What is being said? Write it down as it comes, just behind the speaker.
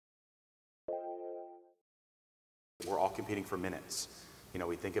we're all competing for minutes. You know,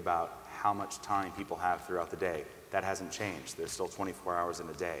 we think about how much time people have throughout the day. That hasn't changed. There's still 24 hours in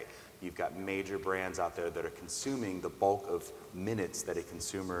a day. You've got major brands out there that are consuming the bulk of minutes that a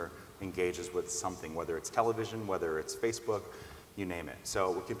consumer engages with something, whether it's television, whether it's Facebook, you name it.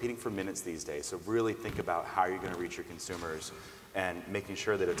 So we're competing for minutes these days. So really think about how you're going to reach your consumers and making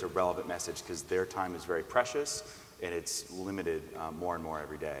sure that it's a relevant message, because their time is very precious and it's limited more and more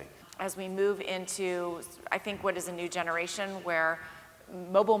every day. As we move into, I think, what is a new generation where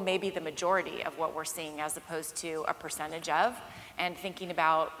mobile may be the majority of what we're seeing as opposed to a percentage of, and thinking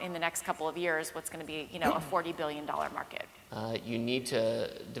about in the next couple of years what's going to be, you know, a $40 billion market. You need to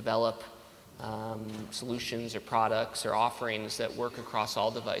develop solutions or products or offerings that work across all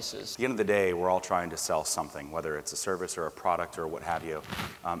devices. At the end of the day, we're all trying to sell something, whether it's a service or a product or what have you,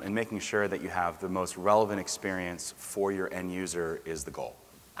 and making sure that you have the most relevant experience for your end user is the goal.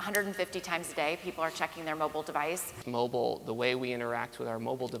 150 times a day, people are checking their mobile device. Mobile, the way we interact with our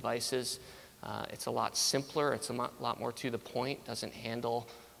mobile devices, it's a lot simpler, it's a lot more to the point, doesn't handle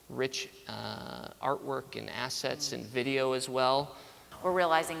rich artwork and assets and video as well. We're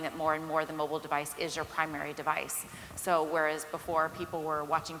realizing that more and more the mobile device is your primary device. So whereas before people were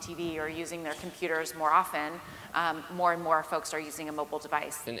watching TV or using their computers more often, more and more folks are using a mobile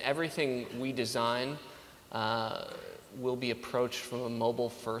device. And everything we design will be approached from a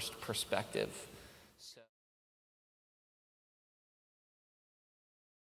mobile-first perspective.